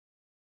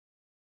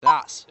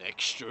That's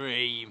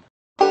extreme.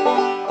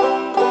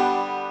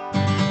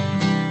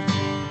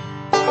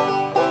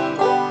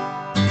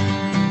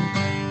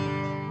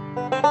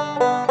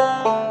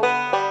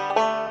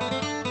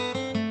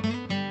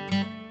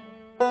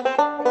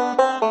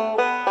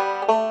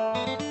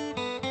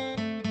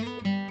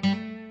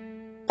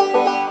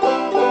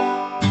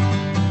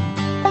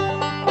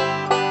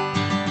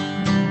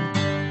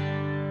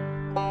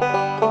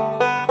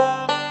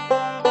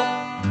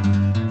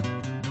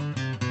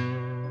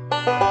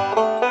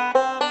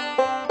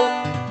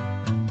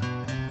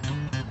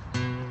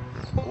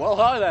 Well,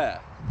 hi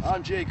there,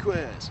 I'm Jay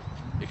Quiz,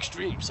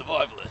 Extreme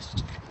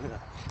survivalist.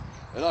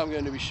 and I'm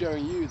going to be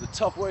showing you the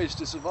top ways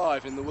to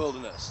survive in the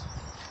wilderness.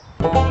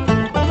 What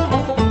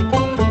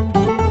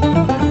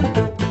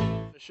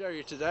to show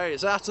you today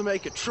is how to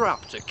make a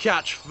trap to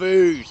catch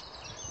food,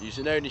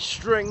 using only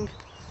string,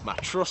 my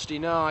trusty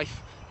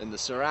knife, and the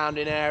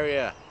surrounding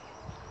area.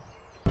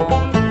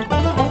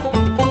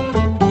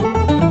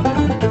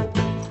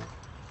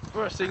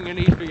 First thing you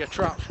need for your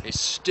trap is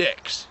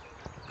sticks.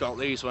 Got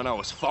these when I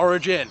was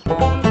foraging.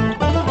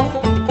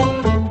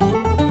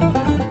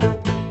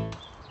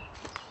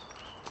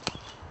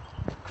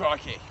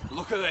 Crikey,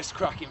 look at this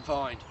cracking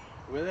find.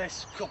 With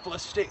this couple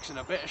of sticks and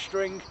a bit of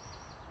string,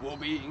 we'll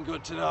be eating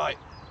good tonight.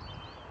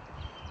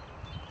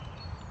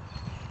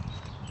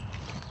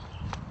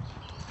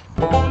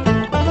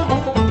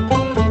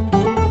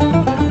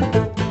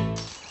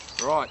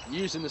 Right,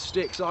 using the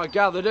sticks I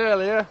gathered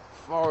earlier,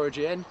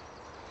 foraging,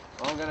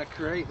 I'm going to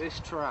create this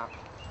trap.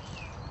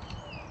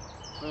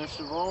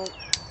 First of all,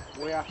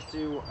 we have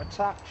to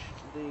attach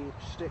the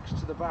sticks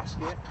to the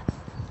basket,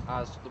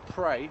 as the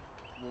prey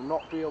will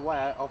not be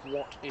aware of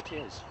what it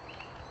is.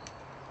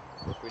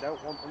 If we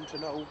don't want them to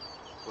know,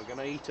 we're going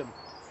to eat them.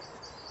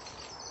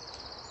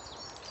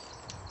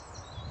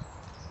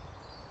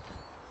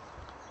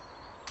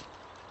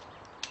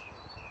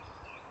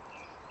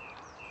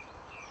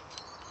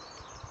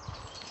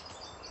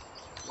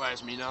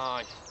 Where's my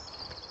knife?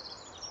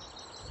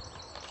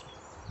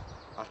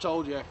 I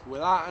told you,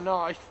 without a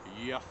knife,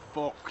 you're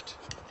fucked.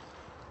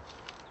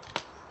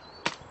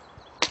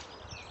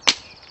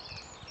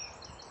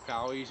 Look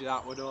how easy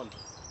that were done.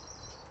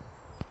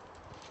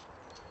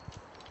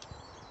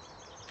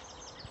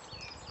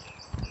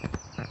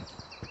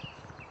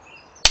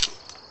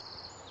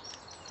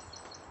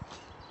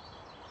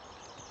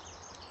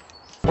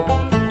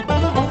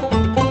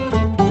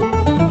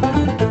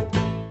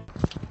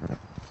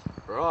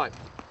 Right,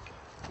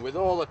 with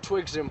all the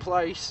twigs in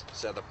place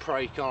so the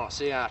prey can't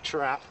see our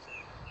trap,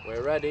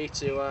 we're ready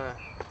to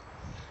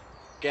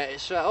get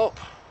it set up.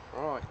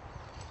 Right.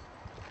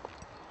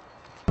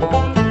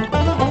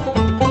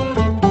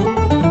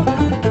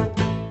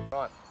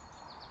 Right,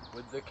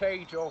 with the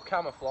cage all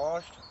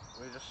camouflaged,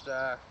 we just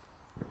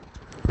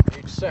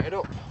need to set it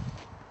up.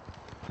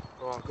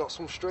 Right, I've got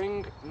some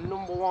string.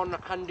 Number one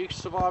handy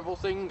survival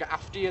thing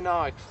after your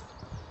knife.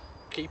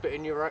 Keep it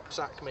in your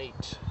rucksack,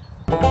 mate.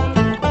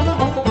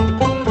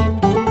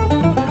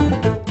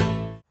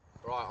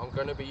 Right, I'm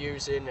going to be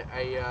using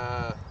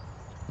a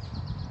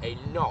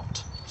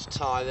knot to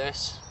tie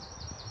this,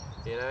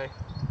 you know,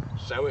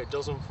 so it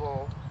doesn't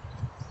fall.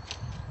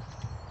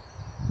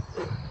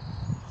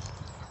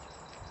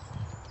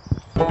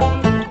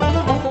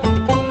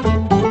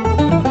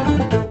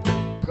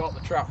 Got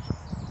the trap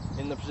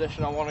in the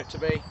position I want it to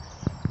be.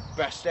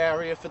 Best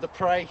area for the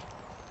prey.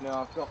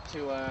 Now I've got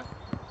to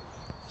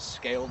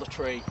scale the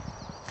tree.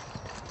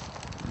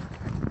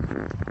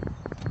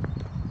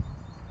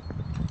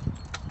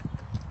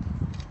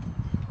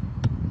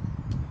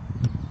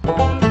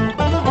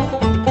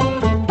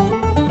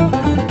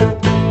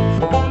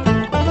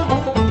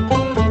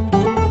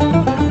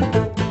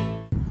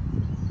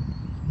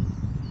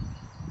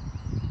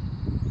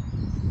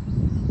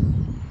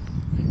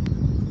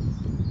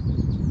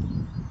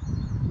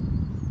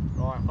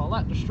 Right, if I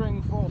let the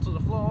string fall to the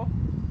floor,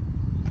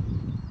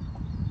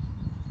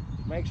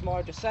 it makes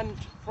my descent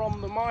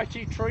from the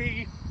mighty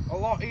tree a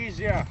lot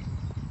easier.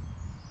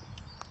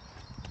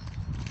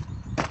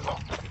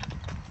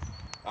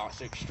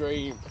 That's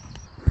extreme.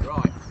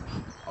 Right,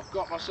 I've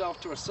got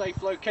myself to a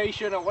safe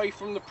location away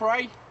from the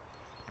prey.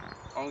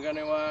 I'm going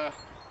to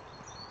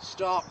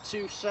start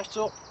to set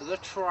up the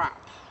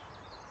trap.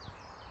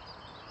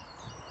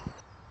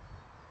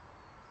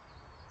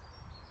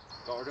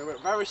 Got to do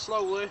it very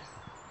slowly,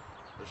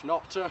 just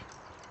not to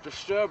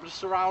disturb the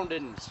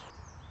surroundings.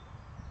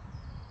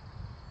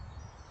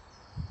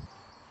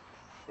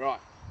 Right,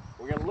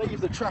 we're going to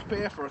leave the trap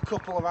here for a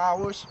couple of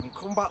hours and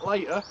come back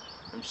later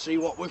and see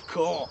what we've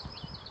caught.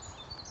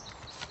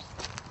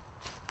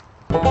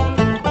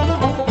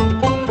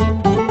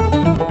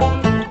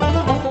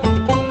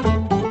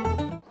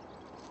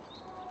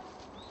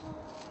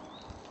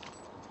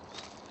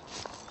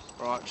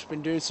 Right, just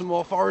been doing some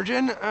more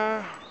foraging.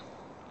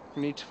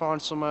 We need to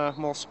find some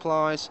more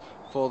supplies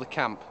for the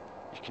camp.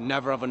 You can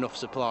never have enough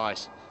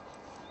supplies.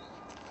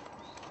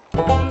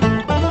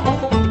 Right.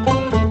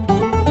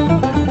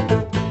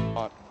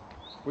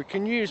 We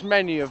can use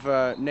many of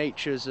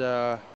nature's